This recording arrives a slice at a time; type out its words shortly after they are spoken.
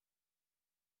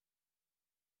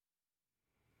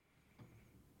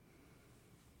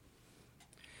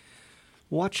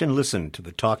Watch and listen to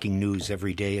the Talking News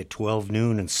every day at 12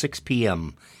 noon and 6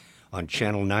 p.m. on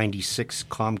Channel 96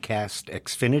 Comcast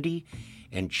Xfinity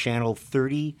and Channel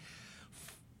 30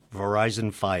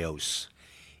 Verizon Fios.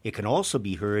 It can also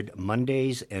be heard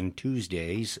Mondays and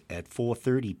Tuesdays at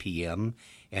 4:30 p.m.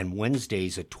 and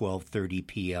Wednesdays at 12:30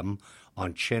 p.m.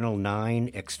 on Channel 9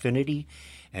 Xfinity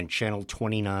and Channel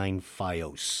 29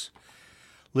 Fios.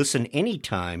 Listen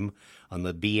anytime on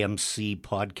the BMC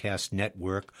Podcast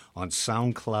Network on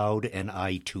SoundCloud and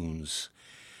iTunes.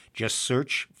 Just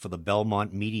search for the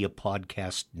Belmont Media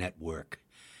Podcast Network.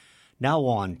 Now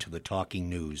on to the Talking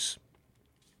News.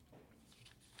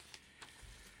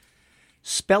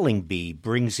 Spelling Bee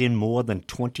brings in more than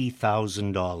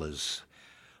 $20,000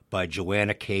 by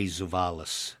Joanna K.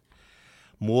 Zuvalis.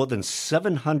 More than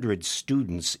 700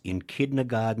 students in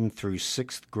kindergarten through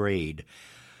 6th grade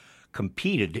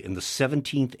competed in the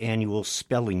 17th annual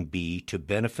Spelling Bee to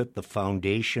benefit the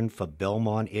Foundation for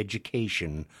Belmont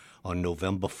Education on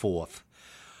November 4th,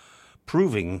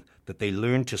 proving that they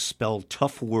learned to spell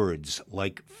tough words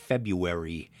like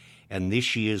February and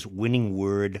this year's winning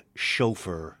word,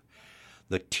 chauffeur.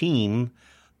 The team,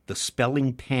 the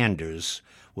Spelling Pandas,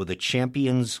 were the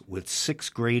champions with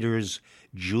 6th graders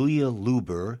Julia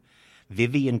Luber,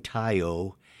 Vivian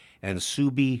Tayo, and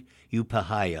Subi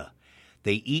Upahaya.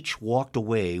 They each walked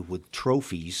away with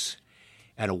trophies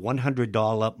and a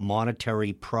 $100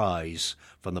 monetary prize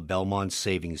from the Belmont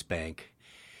Savings Bank.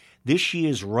 This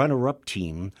year's runner-up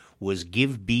team was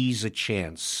Give Bees a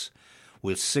Chance,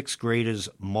 with 6th graders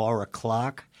Maura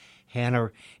Clark, Hannah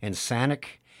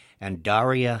Ansanik, and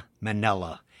Daria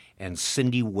Manella and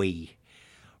Cindy Wee.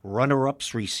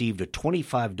 Runner-ups received a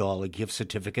 $25 gift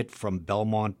certificate from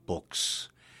Belmont Books.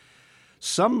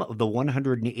 Some of the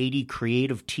 180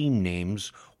 creative team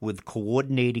names with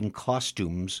coordinating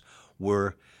costumes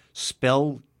were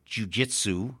Spell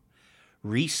Jiu-Jitsu,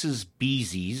 Reese's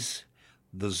Beesies,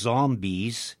 The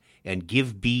Zombies, and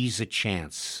Give Bees a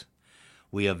Chance.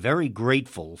 We are very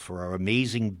grateful for our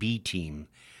amazing bee team,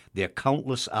 their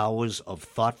countless hours of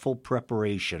thoughtful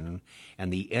preparation,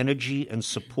 and the energy and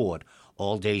support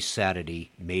all day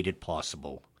Saturday made it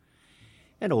possible.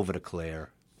 And over to Claire.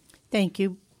 Thank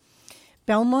you.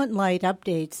 Belmont Light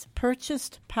updates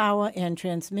purchased power and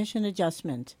transmission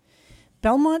adjustment.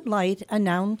 Belmont Light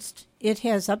announced it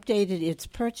has updated its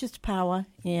purchased power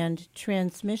and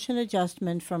transmission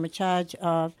adjustment from a charge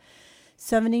of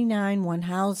 79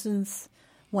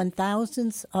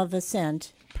 one-thousandths of a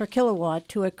cent per kilowatt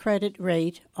to a credit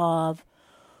rate of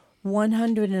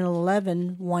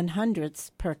 111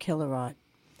 one-hundredths per kilowatt,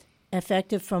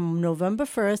 effective from November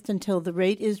 1st until the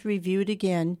rate is reviewed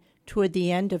again toward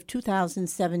the end of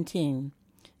 2017.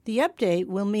 The update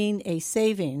will mean a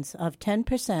savings of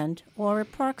 10% or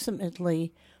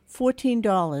approximately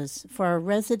 $14 for a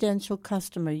residential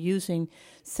customer using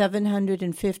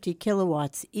 750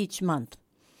 kilowatts each month.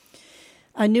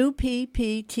 A new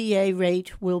PPTA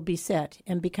rate will be set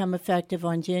and become effective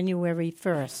on January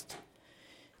 1st.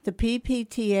 The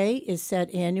PPTA is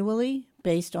set annually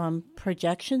based on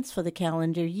projections for the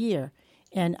calendar year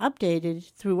and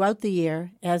updated throughout the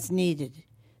year as needed.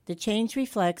 The change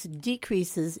reflects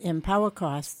decreases in power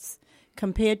costs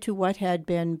compared to what had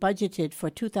been budgeted for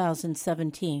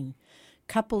 2017,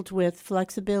 coupled with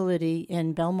flexibility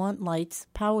in Belmont Light's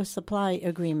power supply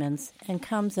agreements, and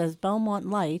comes as Belmont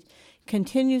Light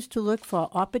continues to look for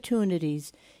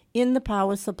opportunities in the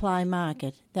power supply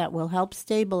market that will help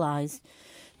stabilize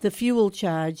the fuel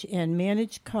charge and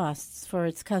manage costs for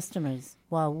its customers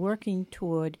while working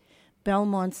toward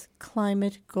Belmont's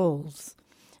climate goals.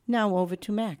 Now over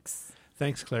to Max.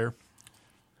 Thanks, Claire.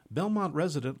 Belmont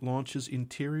Resident launches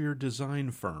interior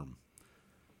design firm.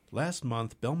 Last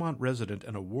month, Belmont Resident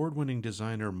and award-winning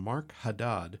designer Mark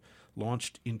Haddad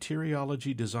launched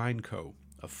Interiology Design Co.,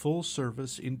 a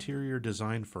full-service interior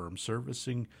design firm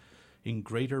servicing in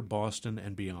Greater Boston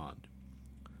and beyond.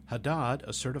 Haddad,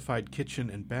 a certified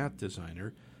kitchen and bath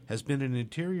designer, has been an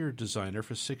interior designer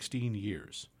for 16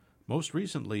 years. Most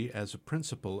recently as a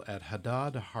principal at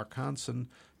Haddad Harkanson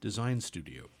Design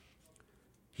Studio.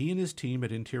 He and his team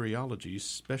at Interiology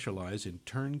specialize in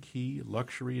turnkey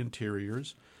luxury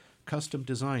interiors, custom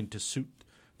designed to suit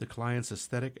the client's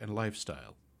aesthetic and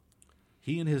lifestyle.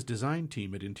 He and his design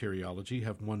team at Interiology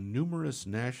have won numerous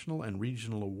national and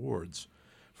regional awards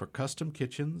for custom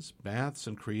kitchens, baths,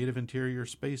 and creative interior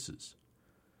spaces.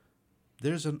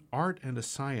 There's an art and a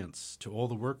science to all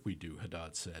the work we do,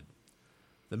 Haddad said.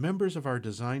 The members of our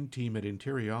design team at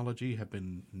Interiology have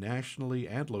been nationally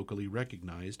and locally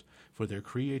recognized for their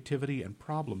creativity and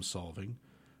problem-solving,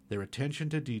 their attention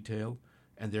to detail,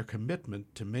 and their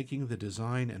commitment to making the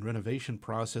design and renovation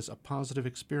process a positive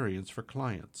experience for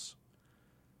clients.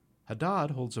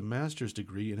 Haddad holds a master's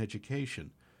degree in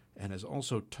education and has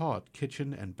also taught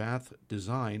kitchen and bath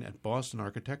design at Boston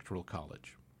Architectural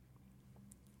College.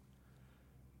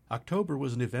 October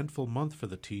was an eventful month for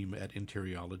the team at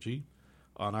Interiology.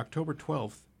 On October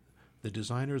 12th, the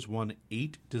designers won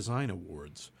 8 design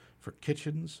awards for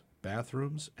kitchens,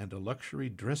 bathrooms, and a luxury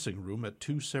dressing room at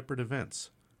 2 separate events.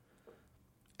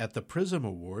 At the Prism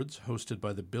Awards, hosted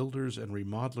by the Builders and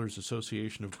Remodelers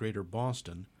Association of Greater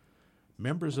Boston,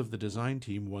 members of the design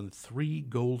team won 3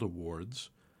 gold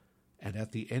awards, and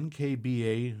at the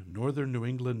NKBA Northern New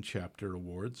England Chapter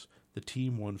Awards, the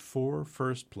team won 4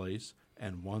 first place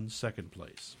and 1 second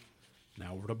place.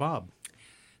 Now over to Bob.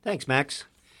 Thanks, Max.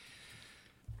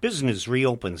 Business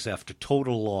reopens after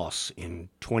total loss in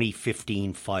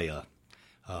 2015 fire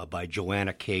by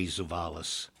Joanna K.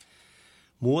 Zavalis.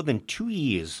 More than 2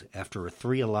 years after a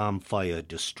 3-alarm fire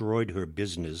destroyed her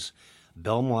business,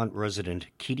 Belmont resident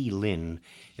Kitty Lynn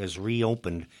has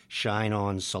reopened Shine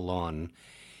On Salon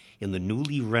in the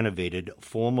newly renovated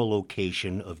former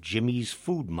location of Jimmy's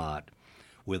Food Mart,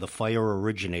 where the fire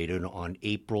originated on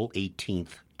April 18,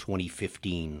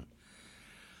 2015.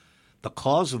 The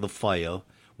cause of the fire,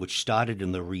 which started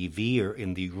in the rear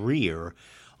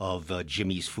of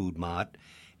Jimmy's Food Mart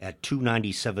at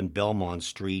 297 Belmont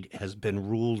Street, has been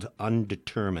ruled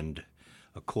undetermined,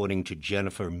 according to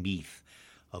Jennifer Meath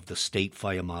of the State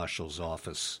Fire Marshal's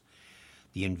Office.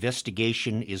 The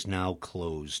investigation is now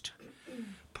closed.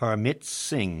 Parmit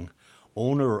Singh,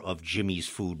 owner of Jimmy's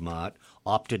Food Mart,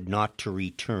 opted not to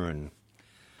return.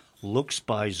 Looks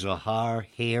by Zahar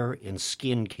Hair and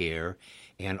Skin Care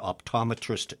and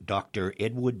optometrist Dr.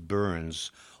 Edward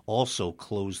Burns also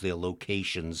closed their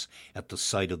locations at the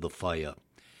site of the fire.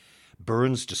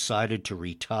 Burns decided to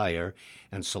retire,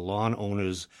 and salon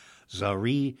owners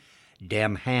Zari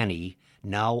Damhani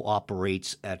now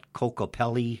operates at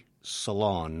Kokopelli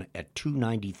Salon at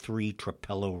 293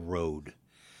 Trapello Road.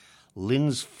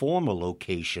 Lynn's former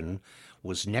location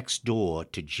was next door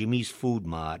to Jimmy's Food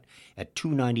Mart at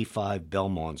 295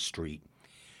 Belmont Street.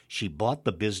 She bought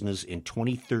the business in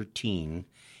 2013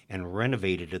 and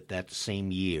renovated it that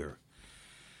same year.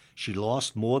 She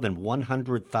lost more than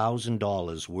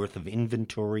 $100,000 worth of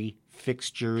inventory,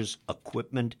 fixtures,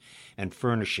 equipment, and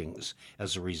furnishings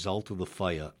as a result of the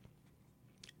fire.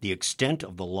 The extent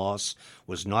of the loss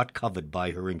was not covered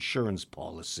by her insurance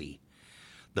policy.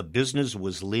 The business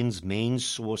was Lynn's main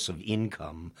source of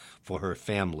income for her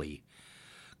family.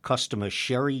 Customer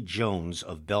Sherry Jones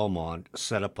of Belmont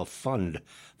set up a fund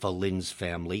for Lynn's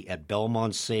family at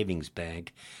Belmont Savings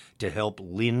Bank to help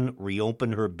Lynn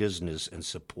reopen her business and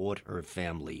support her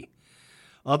family.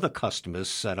 Other customers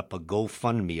set up a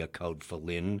GoFundMe account for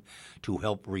Lynn to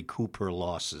help recoup her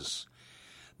losses.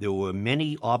 There were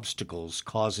many obstacles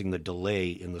causing the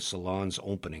delay in the salon's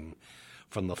opening,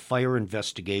 from the fire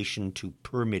investigation to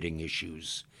permitting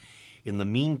issues. In the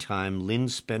meantime, Lynn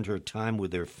spent her time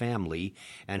with her family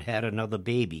and had another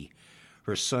baby,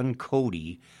 her son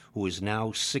Cody, who is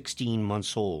now 16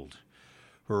 months old.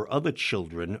 Her other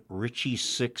children, Richie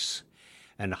 6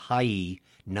 and Hai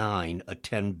 9,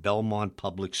 attend Belmont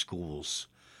Public Schools.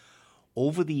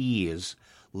 Over the years,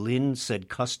 Lynn said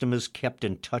customers kept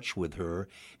in touch with her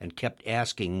and kept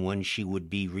asking when she would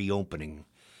be reopening.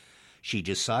 She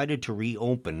decided to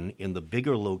reopen in the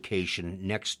bigger location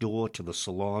next door to the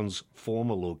salon's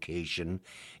former location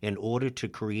in order to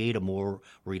create a more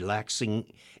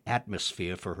relaxing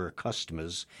atmosphere for her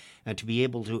customers and to be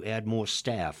able to add more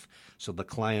staff so the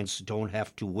clients don't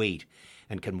have to wait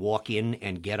and can walk in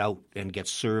and get out and get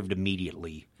served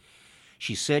immediately.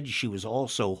 She said she was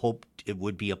also hoped it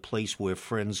would be a place where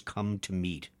friends come to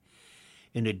meet.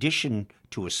 In addition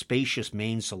to a spacious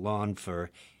main salon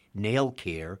for nail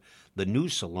care, the new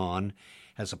salon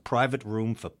has a private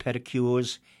room for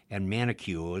pedicures and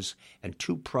manicures and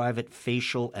 2 private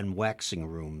facial and waxing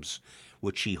rooms,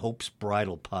 which she hopes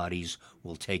bridal parties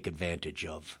will take advantage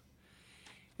of.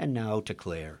 And now to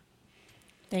Claire.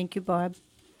 Thank you, Bob.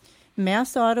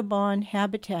 Mass Audubon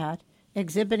Habitat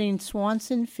exhibiting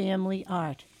Swanson family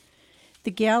art.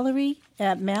 The gallery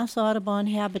at Mass Audubon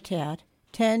Habitat,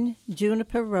 10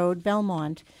 Juniper Road,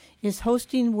 Belmont, is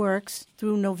hosting works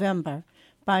through November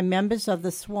by members of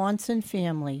the Swanson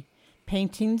family,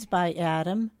 paintings by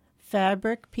Adam,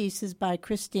 fabric pieces by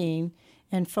Christine,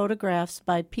 and photographs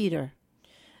by Peter.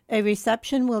 A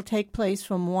reception will take place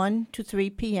from 1 to 3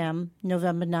 p.m.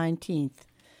 November 19th.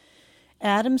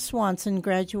 Adam Swanson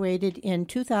graduated in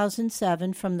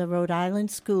 2007 from the Rhode Island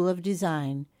School of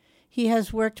Design. He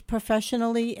has worked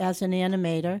professionally as an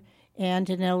animator and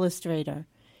an illustrator.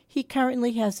 He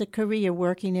currently has a career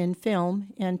working in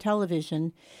film and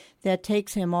television that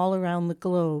takes him all around the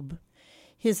globe.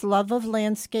 His love of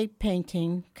landscape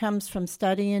painting comes from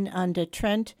studying under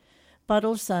Trent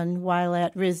Buttleson while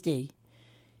at RISD.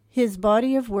 His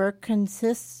body of work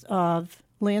consists of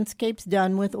landscapes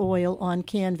done with oil on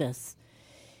canvas.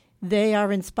 They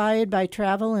are inspired by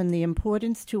travel and the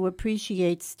importance to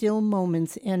appreciate still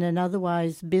moments in an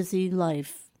otherwise busy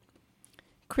life.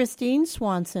 Christine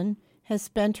Swanson has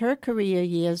spent her career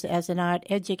years as an art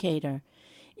educator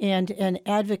and an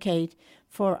advocate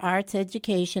for arts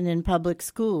education in public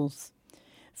schools.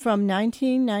 From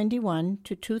 1991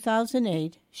 to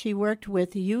 2008, she worked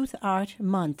with Youth Art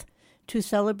Month to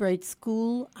celebrate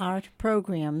school art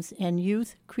programs and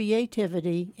youth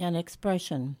creativity and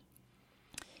expression.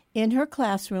 In her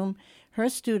classroom, her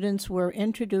students were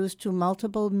introduced to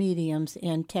multiple mediums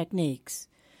and techniques.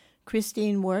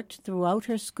 Christine worked throughout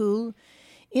her school,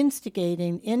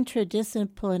 instigating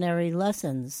interdisciplinary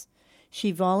lessons.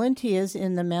 She volunteers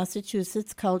in the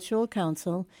Massachusetts Cultural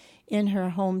Council in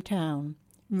her hometown,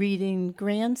 reading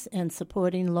grants and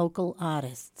supporting local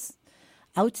artists.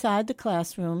 Outside the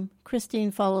classroom,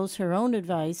 Christine follows her own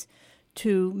advice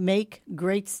to make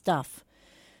great stuff.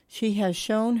 She has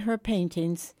shown her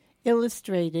paintings,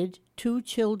 illustrated 2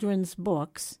 children's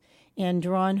books, and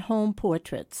drawn home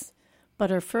portraits. But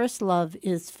her first love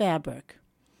is fabric.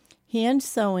 Hand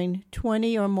sewing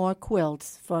 20 or more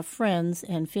quilts for friends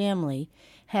and family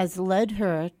has led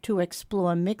her to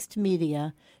explore mixed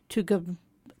media to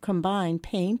combine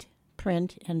paint,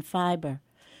 print, and fiber.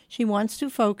 She wants to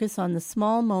focus on the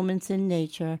small moments in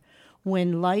nature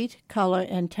when light, color,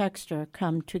 and texture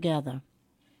come together.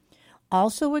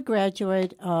 Also a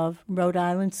graduate of Rhode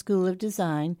Island School of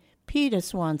Design, Peter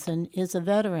Swanson is a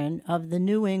veteran of the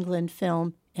New England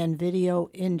film and video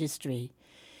industry.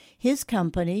 His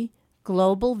company,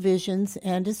 Global Visions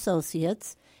and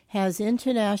Associates, has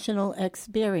international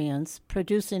experience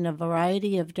producing a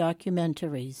variety of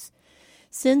documentaries.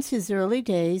 Since his early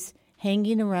days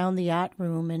hanging around the art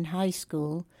room in high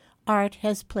school, art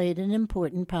has played an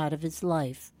important part of his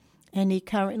life, and he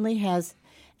currently has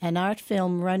an art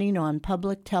film running on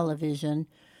public television.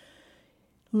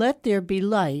 Let There Be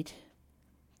Light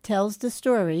tells the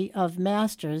story of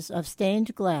masters of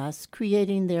stained glass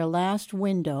creating their last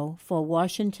window for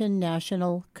Washington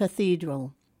National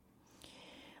Cathedral.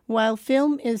 While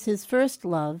film is his first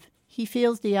love, he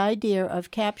feels the idea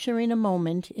of capturing a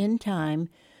moment in time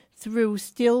through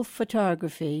still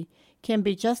photography can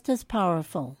be just as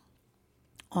powerful.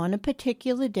 On a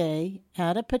particular day,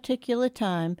 at a particular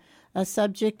time, a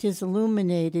subject is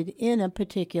illuminated in a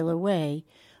particular way,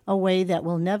 a way that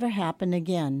will never happen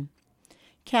again.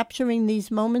 Capturing these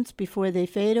moments before they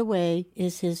fade away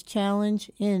is his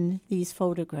challenge in these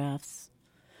photographs.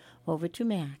 Over to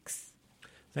Max.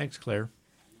 Thanks, Claire.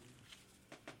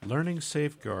 Learning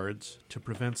Safeguards to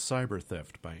Prevent Cyber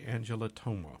Theft by Angela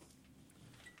Toma.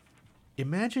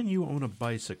 Imagine you own a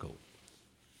bicycle.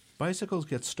 Bicycles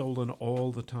get stolen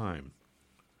all the time.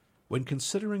 When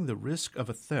considering the risk of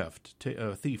a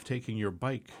thief taking your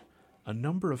bike, a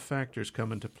number of factors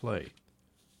come into play.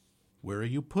 Where are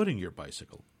you putting your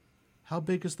bicycle? How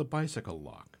big is the bicycle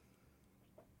lock?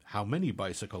 How many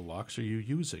bicycle locks are you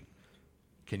using?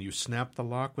 Can you snap the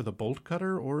lock with a bolt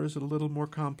cutter, or is it a little more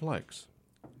complex?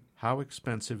 How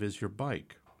expensive is your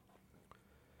bike?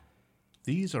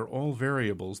 These are all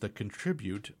variables that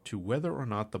contribute to whether or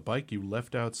not the bike you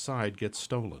left outside gets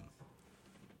stolen.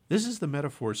 This is the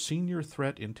metaphor senior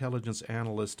threat intelligence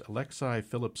analyst Alexei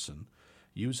Philipson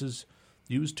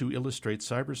used to illustrate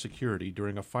cybersecurity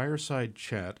during a fireside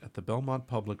chat at the Belmont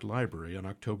Public Library on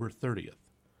October 30th.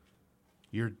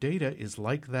 Your data is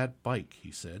like that bike,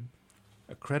 he said.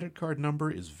 A credit card number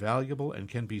is valuable and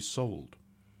can be sold.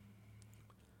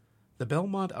 The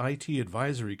Belmont IT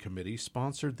Advisory Committee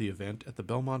sponsored the event at the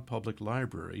Belmont Public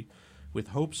Library with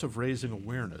hopes of raising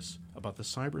awareness about the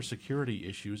cybersecurity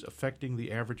issues affecting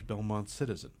the average Belmont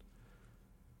citizen.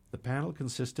 The panel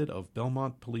consisted of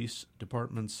Belmont Police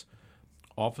Department's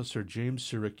Officer James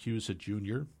Siracusa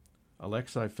Jr.,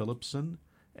 Alexei Philipson,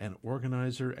 and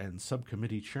organizer and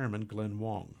subcommittee chairman Glenn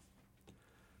Wong.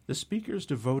 The speakers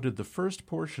devoted the first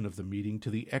portion of the meeting to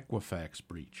the Equifax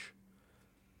breach.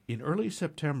 In early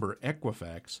September,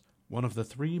 Equifax, one of the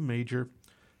 3 major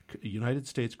United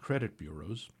States credit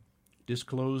bureaus,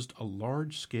 disclosed a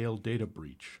large-scale data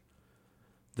breach.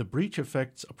 The breach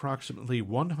affects approximately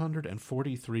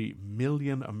 143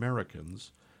 million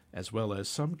Americans, as well as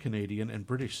some Canadian and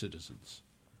British citizens.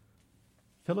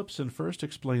 Philipson first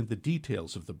explained the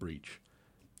details of the breach.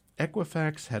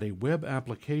 Equifax had a web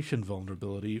application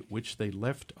vulnerability which they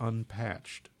left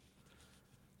unpatched.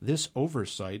 This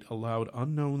oversight allowed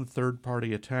unknown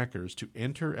third-party attackers to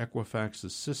enter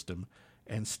Equifax's system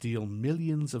and steal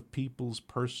millions of people's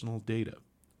personal data.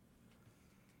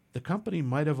 The company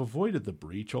might have avoided the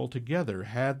breach altogether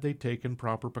had they taken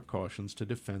proper precautions to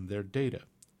defend their data.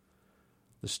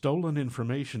 The stolen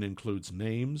information includes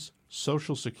names,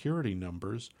 social security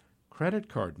numbers, credit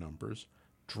card numbers,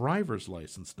 driver's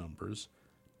license numbers,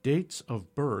 dates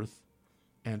of birth,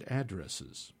 and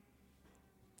addresses.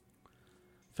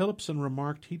 Phillipson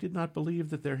remarked he did not believe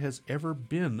that there has ever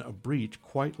been a breach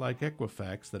quite like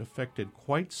Equifax that affected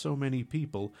quite so many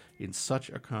people in such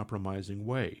a compromising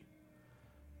way.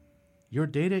 Your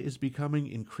data is becoming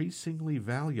increasingly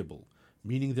valuable,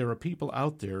 meaning there are people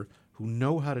out there who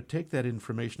know how to take that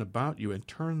information about you and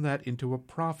turn that into a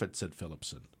profit, said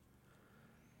Phillipson.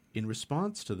 In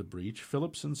response to the breach,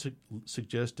 Phillipson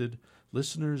suggested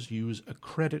listeners use a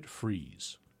credit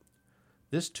freeze.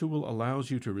 This tool allows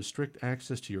you to restrict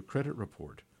access to your credit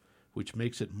report, which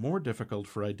makes it more difficult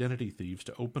for identity thieves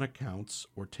to open accounts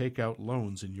or take out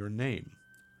loans in your name.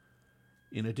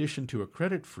 In addition to a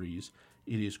credit freeze,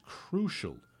 it is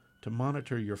crucial to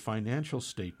monitor your financial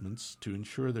statements to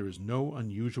ensure there is no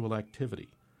unusual activity.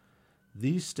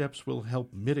 These steps will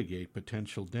help mitigate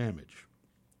potential damage.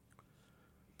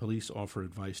 Police offer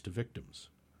advice to victims.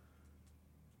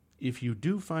 If you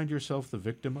do find yourself the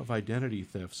victim of identity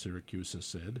theft, Siracusa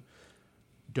said,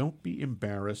 don't be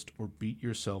embarrassed or beat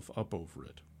yourself up over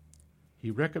it. He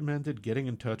recommended getting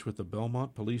in touch with the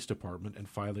Belmont Police Department and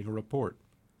filing a report.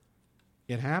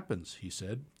 It happens, he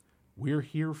said. We're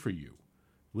here for you.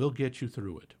 We'll get you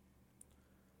through it.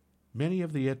 Many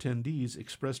of the attendees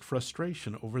expressed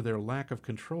frustration over their lack of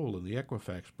control in the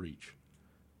Equifax breach.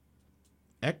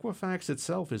 Equifax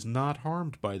itself is not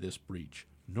harmed by this breach,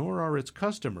 nor are its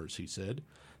customers, he said.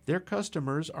 Their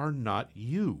customers are not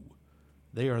you.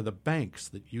 They are the banks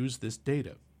that use this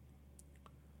data.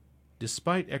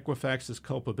 Despite Equifax's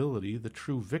culpability, the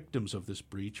true victims of this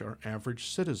breach are average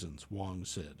citizens, Wong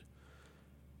said.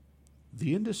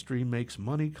 The industry makes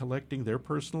money collecting their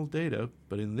personal data,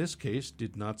 but in this case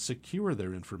did not secure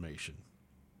their information.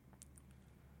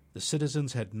 The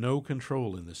citizens had no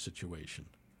control in this situation.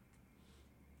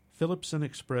 Phillipson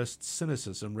expressed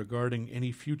cynicism regarding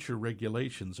any future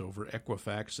regulations over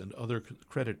Equifax and other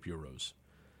credit bureaus.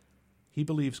 He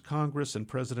believes Congress and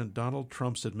President Donald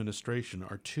Trump's administration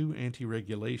are too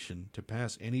anti-regulation to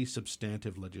pass any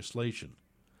substantive legislation.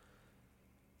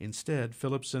 Instead,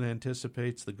 Phillipson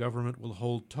anticipates the government will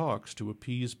hold talks to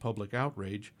appease public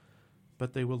outrage,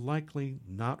 but they will likely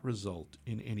not result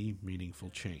in any meaningful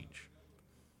change.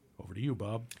 Over to you,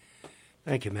 Bob.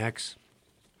 Thank you, Max.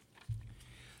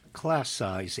 Class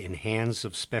Size in Hands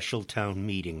of Special Town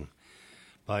Meeting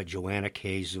by Joanna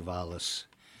K. Zuvalis.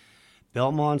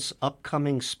 Belmont's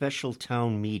upcoming special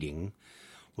town meeting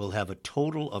will have a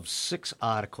total of 6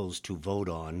 articles to vote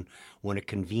on when it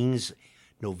convenes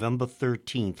November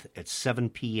 13th at 7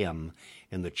 p.m.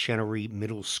 in the Chenery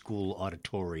Middle School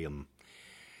auditorium.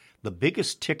 The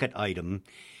biggest ticket item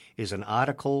is an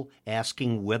article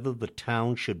asking whether the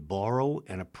town should borrow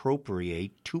and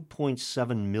appropriate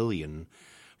 $2.7 million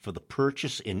for the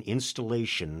purchase and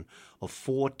installation of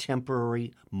 4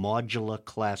 temporary modular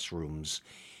classrooms,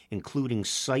 including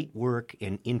site work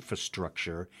and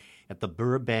infrastructure at the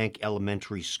Burbank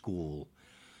Elementary School.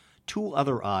 2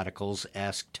 other articles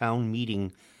ask town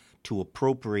meeting to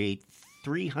appropriate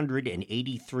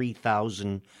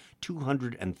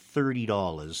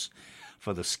 $383,230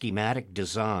 for the schematic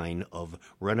design of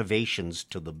renovations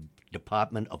to the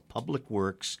Department of Public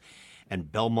Works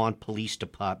and Belmont Police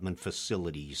Department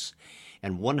facilities,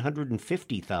 and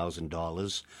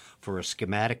 $150,000 for a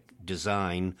schematic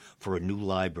design for a new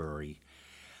library.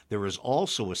 There is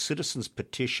also a citizen's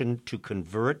petition to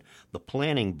convert the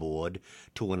planning board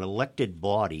to an elected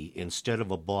body instead of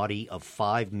a body of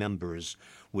 5 members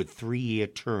with 3-year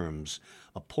terms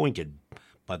appointed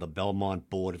by the Belmont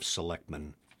Board of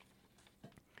Selectmen.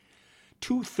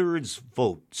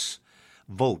 2/3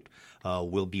 vote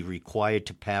will be required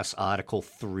to pass Article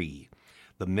 3,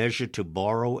 the measure to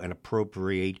borrow and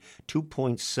appropriate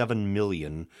 $2.7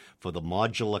 million for the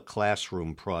modular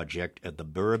classroom project at the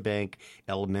Burbank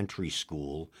Elementary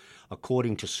School,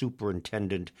 according to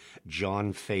Superintendent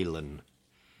John Phelan.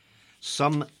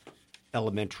 Some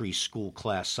elementary school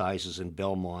class sizes in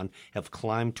Belmont have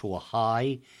climbed to a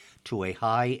high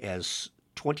as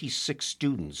 26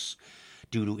 students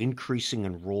due to increasing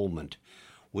enrollment,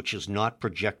 which is not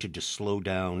projected to slow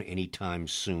down anytime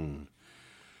soon.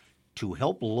 To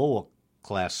help lower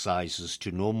class sizes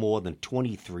to no more than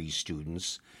 23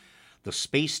 students, the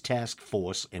Space Task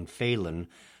Force and Phelan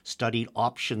studied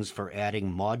options for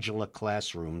adding modular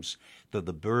classrooms to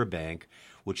the Burbank,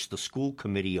 which the school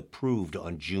committee approved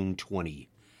on June 20.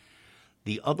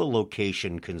 The other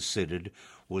location considered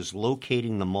was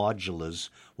locating the modulars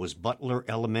was Butler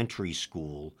Elementary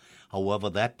School. However,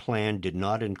 that plan did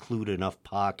not include enough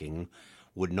parking,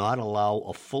 would not allow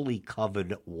a fully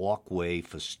covered walkway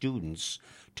for students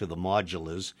to the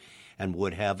modulars, and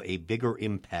would have a bigger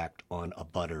impact on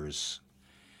abutters.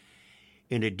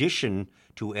 In addition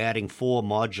to adding 4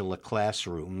 modular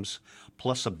classrooms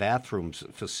plus a bathroom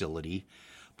facility,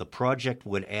 the project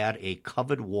would add a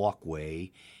covered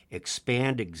walkway,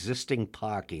 expand existing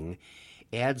parking,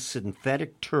 add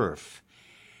synthetic turf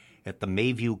at the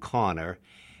Mayview corner,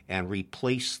 and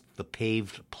replace the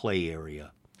paved play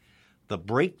area. The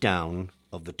breakdown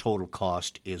of the total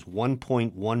cost is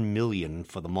 $1.1 million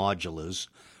for the modulars,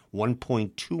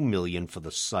 $1.2 million for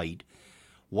the site,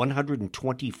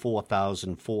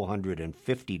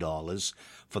 $124,450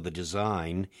 for the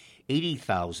design,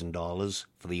 $80,000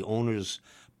 for the owner's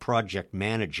project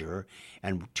manager,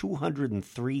 and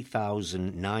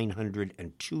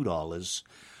 $203,902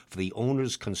 for the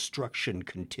owner's construction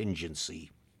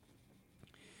contingency.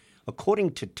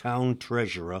 According to Town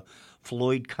Treasurer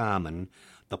Floyd Carman,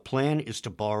 the plan is to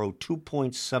borrow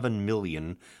 $2.7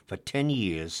 million for 10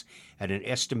 years at an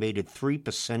estimated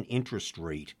 3% interest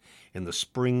rate in the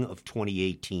spring of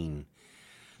 2018.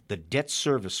 The debt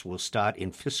service will start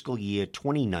in fiscal year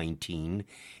 2019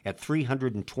 at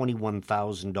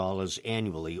 $321,000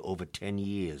 annually over 10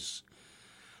 years.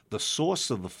 The source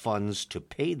of the funds to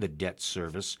pay the debt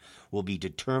service will be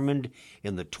determined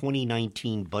in the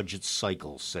 2019 budget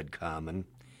cycle, said Carman.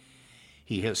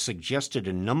 He has suggested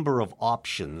a number of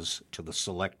options to the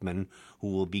selectmen,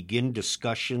 who will begin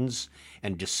discussions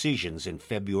and decisions in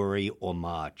February or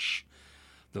March.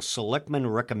 The selectmen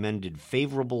recommended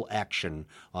favorable action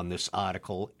on this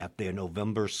article at their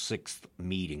November 6th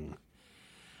meeting.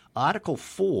 Article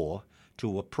 4,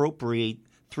 to appropriate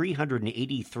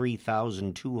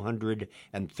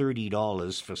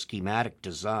 $383,230 for schematic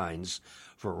designs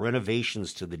for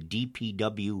renovations to the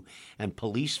DPW and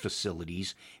police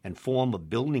facilities and form a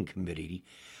building committee,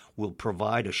 will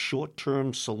provide a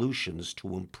short-term solutions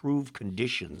to improve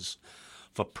conditions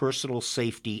for personal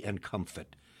safety and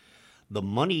comfort. The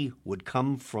money would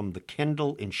come from the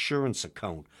Kendall insurance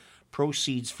account,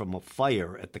 proceeds from a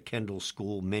fire at the Kendall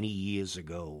School many years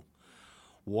ago.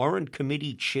 Warrant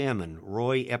Committee Chairman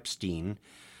Roy Epstein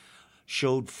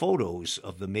showed photos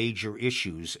of the major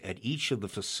issues at each of the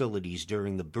facilities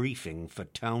during the briefing for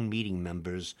town meeting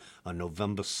members on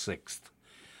November 6th.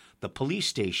 The police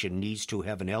station needs to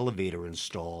have an elevator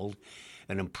installed,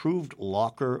 an improved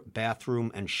locker,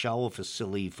 bathroom, and shower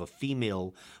facility for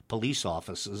female police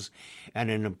officers,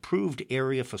 and an improved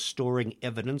area for storing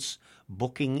evidence,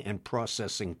 booking, and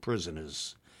processing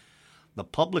prisoners. The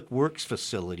Public Works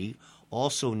facility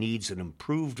also needs an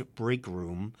improved break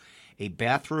room, a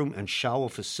bathroom and shower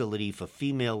facility for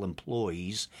female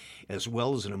employees, as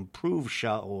well as an improved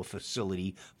shower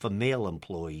facility for male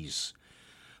employees.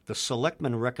 The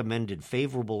selectmen recommended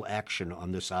favorable action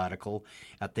on this article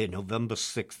at their November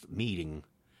 6th meeting.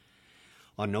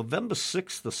 On November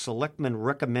 6th, the selectmen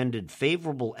recommended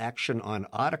favorable action on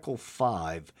Article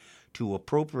 5 to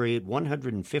appropriate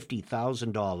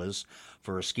 $150,000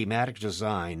 for a schematic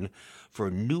design for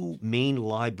a new main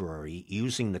library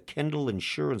using the Kendall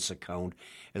insurance account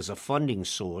as a funding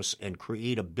source and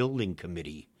create a building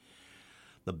committee.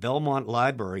 The Belmont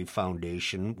Library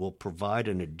Foundation will provide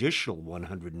an additional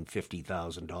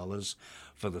 $150,000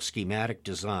 for the schematic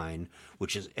design,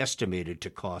 which is estimated to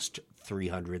cost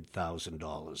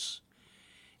 $300,000.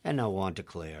 And now on to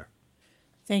Claire.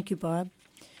 Thank you, Bob.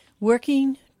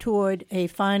 Working Toward a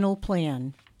Final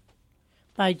Plan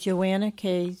by Joanna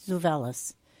K.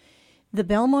 Zuvelis. The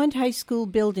Belmont High School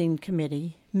Building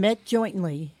Committee met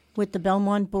jointly with the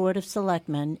Belmont Board of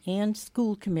Selectmen and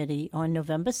School Committee on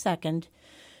November 2nd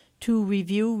to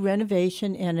review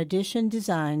renovation and addition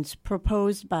designs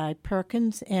proposed by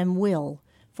Perkins and Will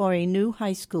for a new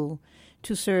high school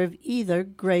to serve either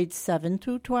grades 7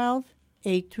 through 12,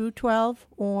 8 through 12,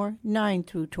 or 9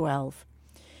 through 12.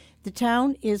 The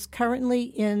town is currently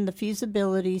in the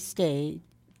feasibility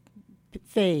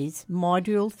phase,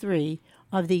 Module 3,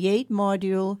 of the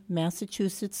 8-module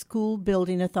Massachusetts School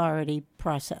Building Authority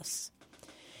process.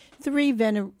 3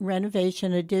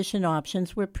 renovation addition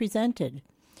options were presented,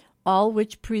 all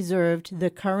which preserved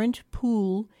the current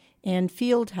pool and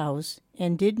field house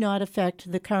and did not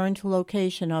affect the current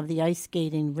location of the ice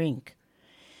skating rink.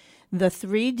 The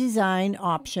 3 design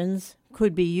options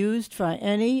could be used for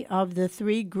any of the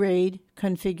 3 grade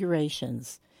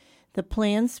configurations. The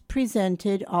plans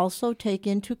presented also take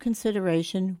into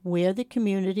consideration where the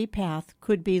community path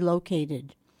could be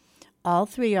located. All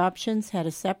three options had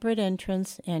a separate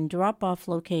entrance and drop-off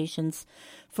locations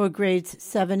for grades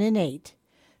 7 and 8,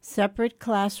 separate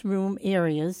classroom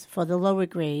areas for the lower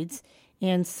grades,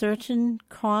 and certain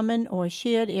common or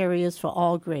shared areas for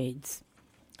all grades.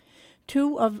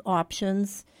 Two of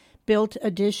options built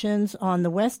additions on the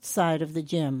west side of the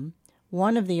gym.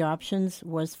 One of the options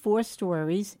was 4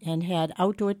 stories and had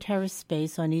outdoor terrace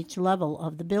space on each level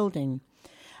of the building.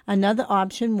 Another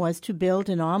option was to build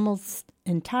an almost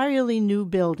entirely new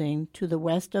building to the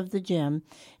west of the gym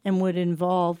and would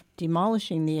involve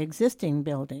demolishing the existing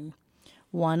building.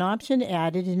 One option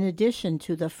added an addition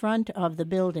to the front of the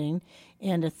building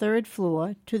and a 3rd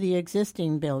floor to the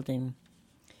existing building.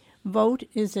 Vote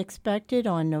is expected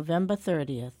on November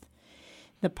 30th.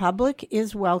 The public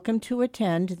is welcome to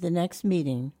attend the next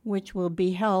meeting, which will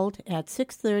be held at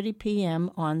 6:30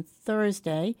 p.m. on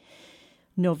Thursday,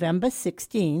 November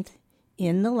 16th,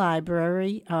 in the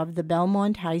library of the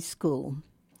Belmont High School.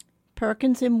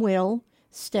 Perkins and Will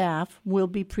staff will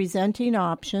be presenting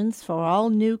options for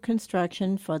all new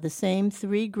construction for the same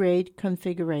 3 grade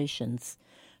configurations.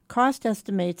 Cost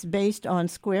estimates based on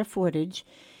square footage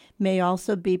may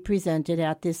also be presented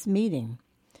at this meeting.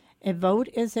 A vote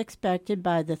is expected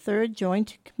by the 3rd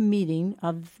joint meeting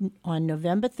on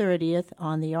November 30th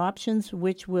on the options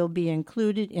which will be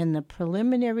included in the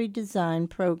preliminary design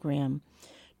program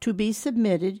to be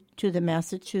submitted to the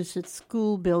Massachusetts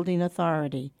School Building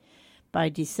Authority by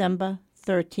December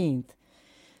 13th.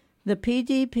 The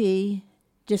PDP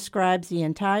describes the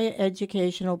entire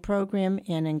educational program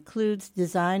and includes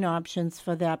design options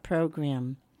for that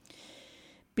program.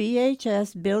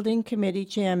 BHS Building Committee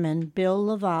Chairman Bill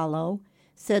Lavallo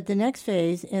said the next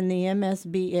phase in the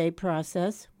MSBA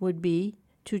process would be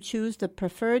to choose the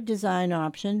preferred design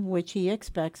option, which he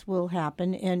expects will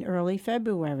happen in early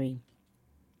February.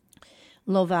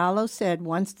 Lavallo said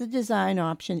once the design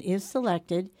option is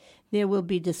selected, there will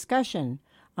be discussion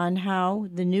on how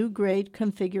the new grade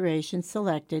configuration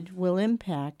selected will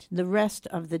impact the rest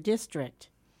of the district.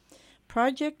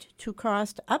 Project to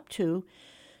cost up to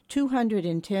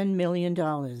 $210 million.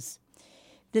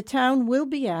 The town will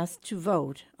be asked to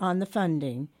vote on the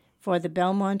funding for the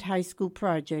Belmont High School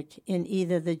project in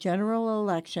either the general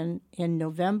election in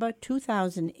November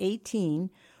 2018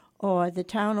 or the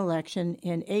town election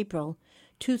in April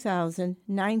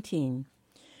 2019.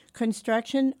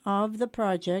 Construction of the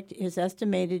project is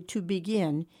estimated to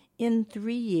begin in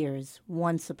 3 years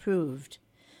once approved.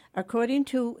 According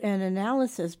to an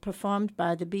analysis performed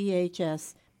by the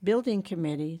BHS Building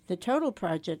Committee, the total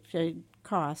project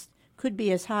cost could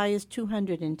be as high as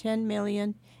 $210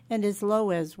 million and as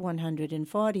low as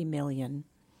 $140 million.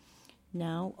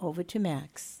 Now over to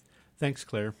Max. Thanks,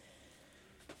 Claire.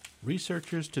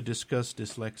 Researchers to discuss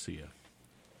dyslexia.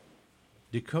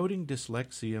 Decoding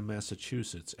Dyslexia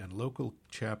Massachusetts and local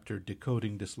chapter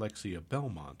Decoding Dyslexia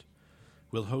Belmont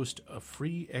will host a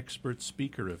free expert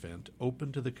speaker event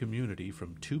open to the community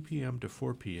from 2 p.m. to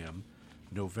 4 p.m.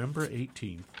 November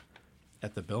 18th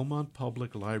at the Belmont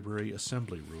Public Library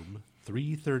Assembly Room,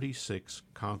 336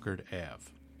 Concord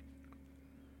Ave.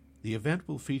 The event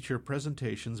will feature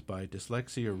presentations by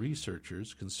dyslexia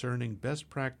researchers concerning best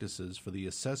practices for the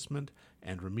assessment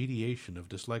and remediation of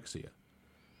dyslexia.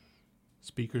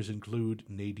 Speakers include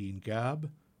Nadine Gabb,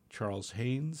 Charles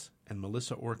Haynes, and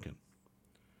Melissa Orkin.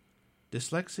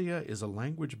 Dyslexia is a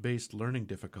language-based learning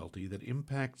difficulty that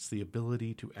impacts the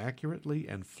ability to accurately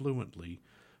and fluently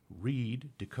read,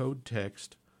 decode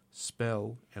text,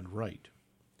 spell, and write.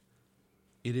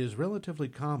 It is relatively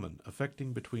common,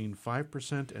 affecting between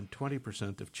 5% and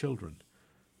 20% of children,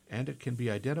 and it can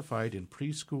be identified in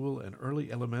preschool and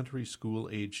early elementary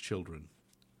school-age children.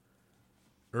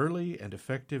 Early and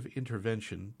effective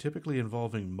intervention, typically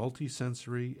involving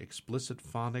multisensory, explicit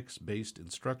phonics-based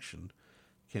instruction,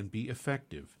 can be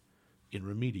effective in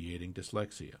remediating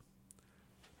dyslexia.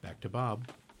 Back to Bob.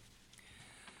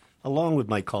 Along with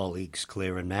my colleagues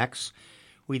Claire and Max,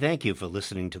 we thank you for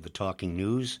listening to the Talking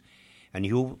News and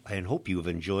hope you have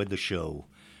enjoyed the show.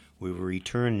 We will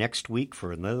return next week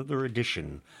for another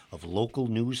edition of local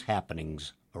news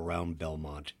happenings around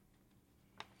Belmont.